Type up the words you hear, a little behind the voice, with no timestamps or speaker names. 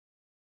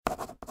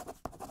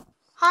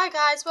Hi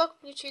guys, welcome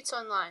to Tutes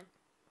Online.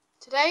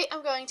 Today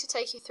I'm going to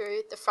take you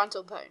through the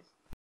frontal bone.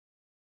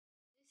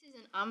 This is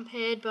an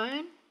unpaired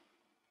bone.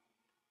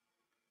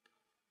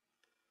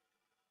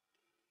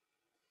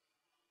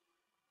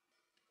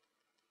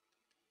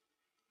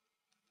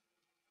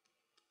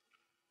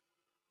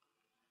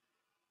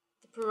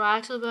 The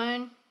parietal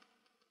bone.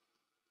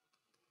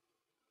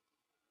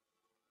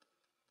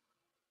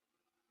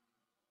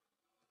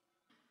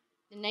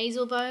 The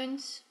nasal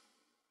bones.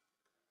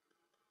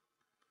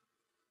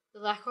 The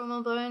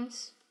lacrimal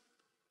bones.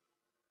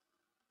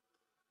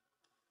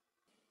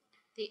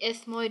 The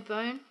ethmoid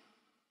bone.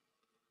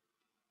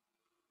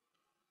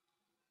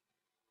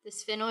 The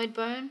sphenoid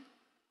bone.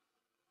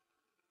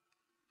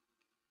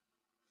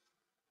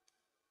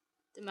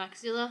 The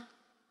maxilla.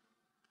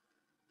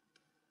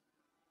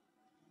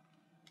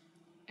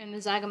 And the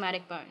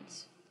zygomatic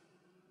bones.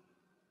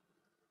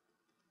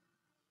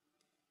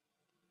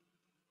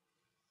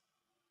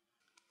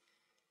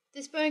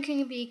 This bone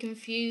can be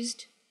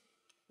confused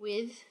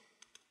with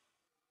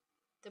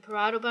the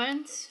parietal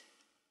bones,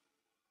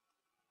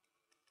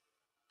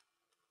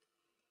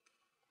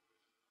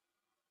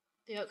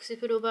 the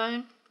occipital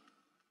bone,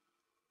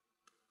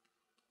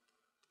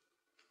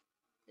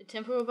 the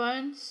temporal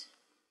bones,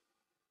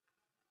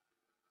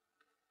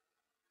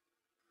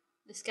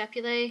 the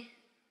scapulae,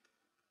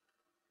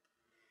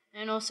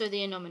 and also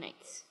the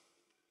innominates.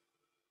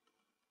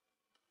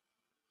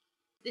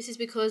 This is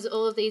because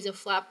all of these are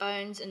flat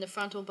bones and the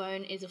frontal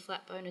bone is a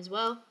flat bone as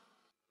well.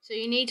 So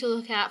you need to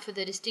look out for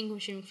the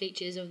distinguishing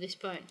features of this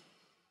bone.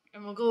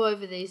 And we'll go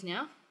over these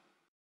now.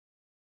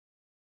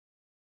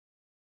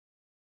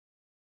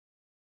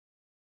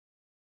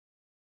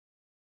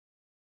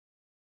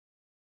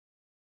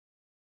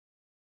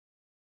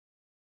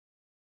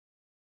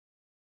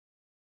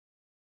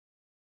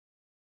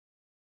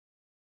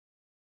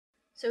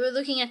 So we're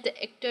looking at the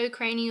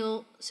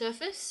ectocranial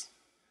surface.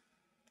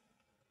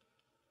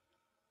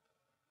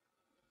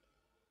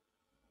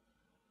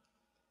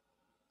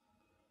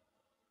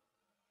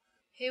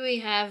 Here we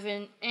have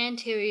an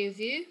anterior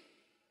view,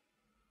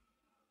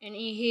 and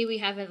here we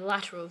have a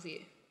lateral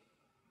view.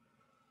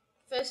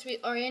 First we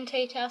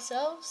orientate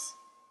ourselves.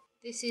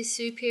 This is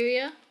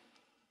superior,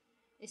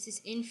 this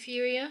is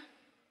inferior,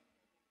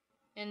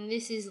 and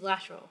this is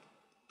lateral.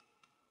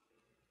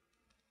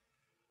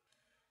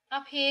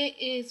 Up here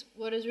is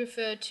what is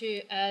referred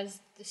to as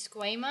the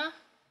squama.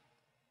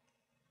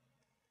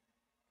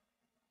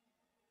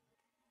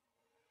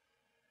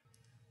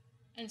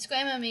 And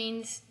squama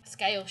means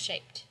scale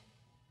shaped.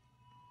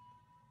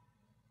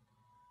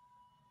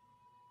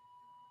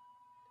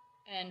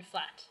 And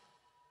flat.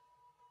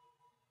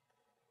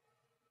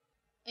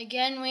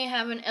 Again, we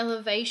have an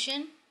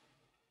elevation,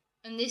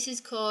 and this is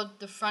called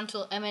the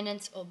frontal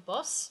eminence or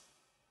boss.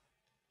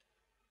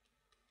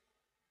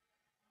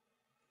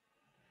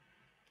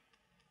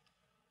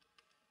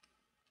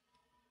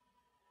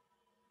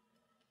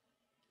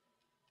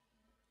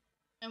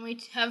 And we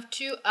have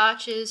two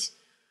arches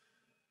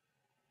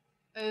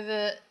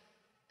over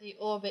the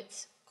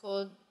orbits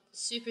called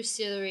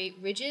superciliary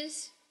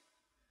ridges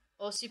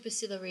or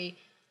superciliary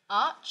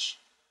arch.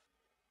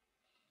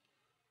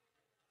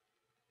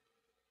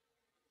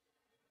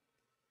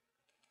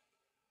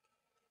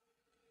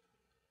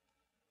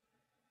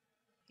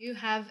 You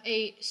have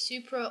a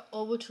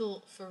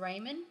supraorbital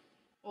foramen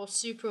or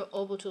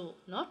supraorbital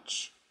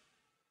notch.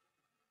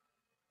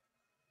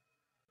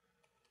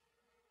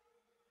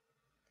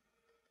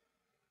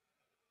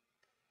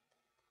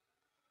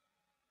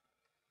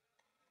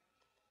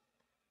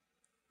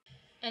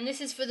 And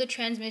this is for the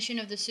transmission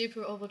of the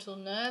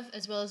supraorbital nerve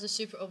as well as the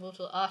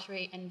supraorbital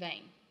artery and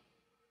vein.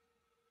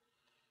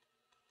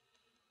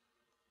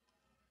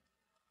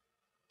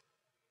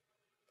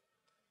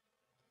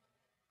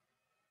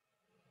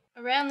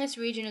 Around this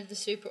region of the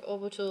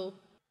supraorbital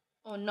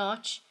or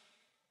notch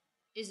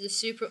is the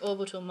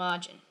supraorbital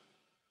margin.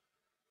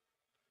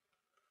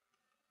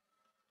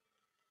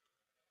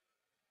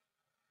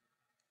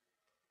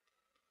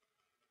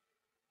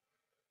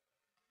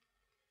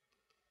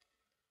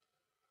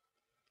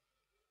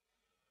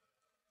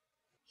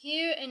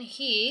 Here and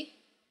here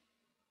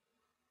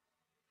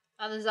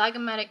are the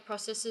zygomatic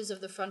processes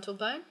of the frontal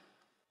bone.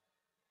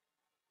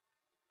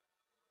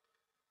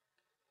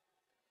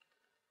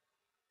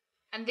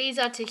 And these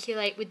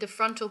articulate with the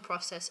frontal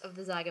process of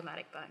the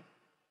zygomatic bone.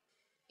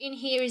 In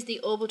here is the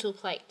orbital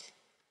plate.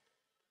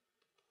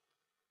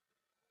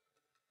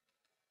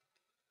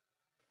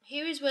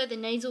 Here is where the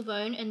nasal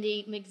bone and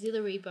the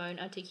maxillary bone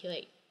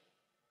articulate.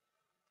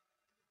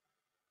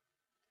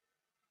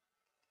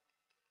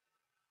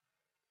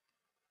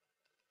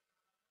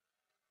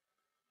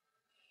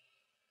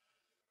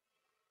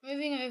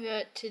 Moving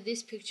over to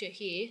this picture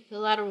here, the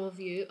lateral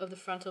view of the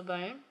frontal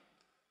bone,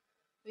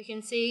 we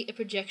can see a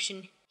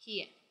projection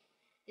here.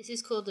 This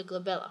is called the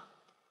glabella.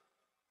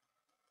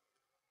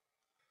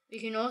 We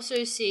can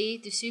also see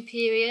the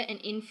superior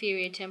and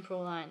inferior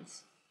temporal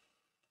lines.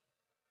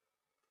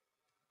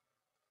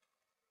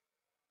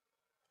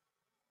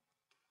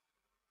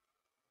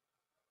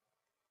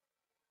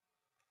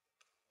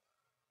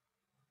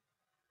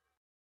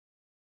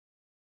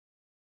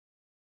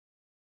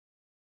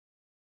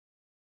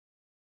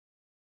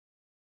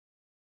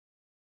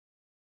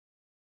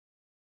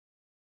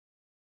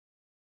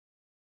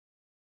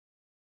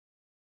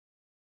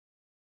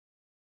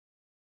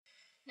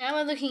 Now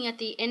we're looking at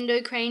the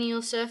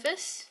endocranial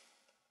surface.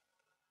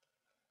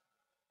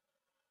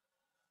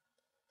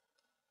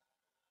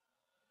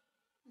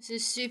 This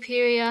is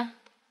superior,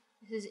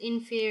 this is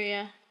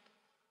inferior,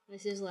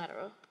 this is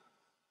lateral.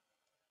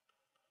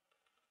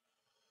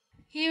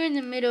 Here in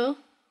the middle,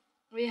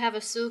 we have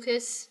a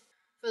sulcus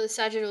for the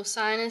sagittal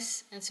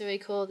sinus, and so we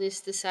call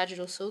this the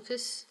sagittal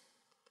sulcus.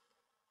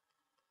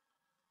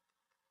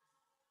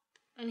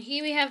 And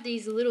here we have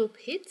these little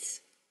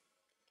pits,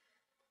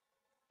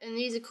 and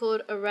these are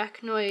called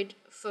arachnoid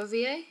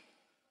foveae.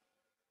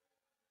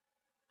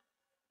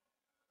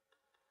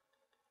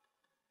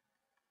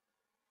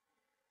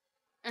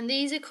 And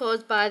these are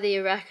caused by the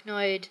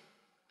arachnoid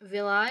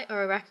villi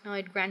or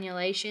arachnoid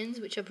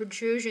granulations, which are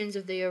protrusions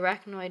of the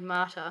arachnoid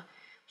mater,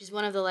 which is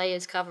one of the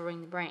layers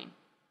covering the brain.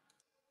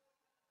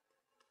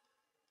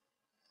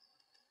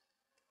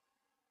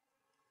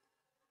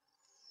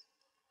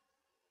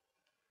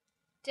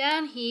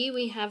 Down here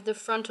we have the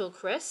frontal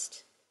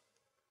crest,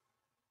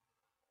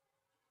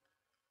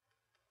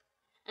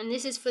 and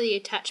this is for the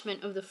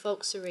attachment of the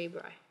falx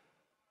cerebri,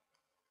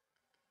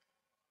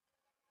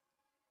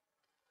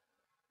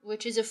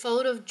 which is a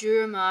fold of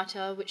dura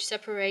mater which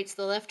separates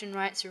the left and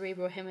right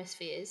cerebral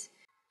hemispheres,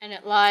 and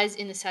it lies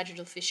in the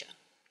sagittal fissure.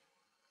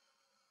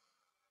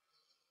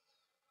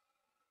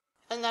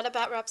 And that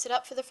about wraps it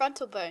up for the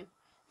frontal bone.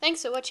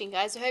 Thanks for watching,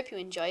 guys. I hope you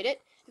enjoyed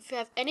it. If you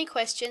have any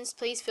questions,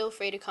 please feel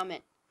free to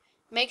comment.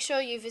 Make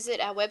sure you visit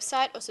our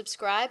website or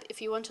subscribe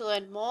if you want to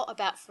learn more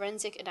about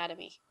forensic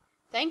anatomy.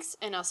 Thanks,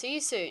 and I'll see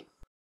you soon.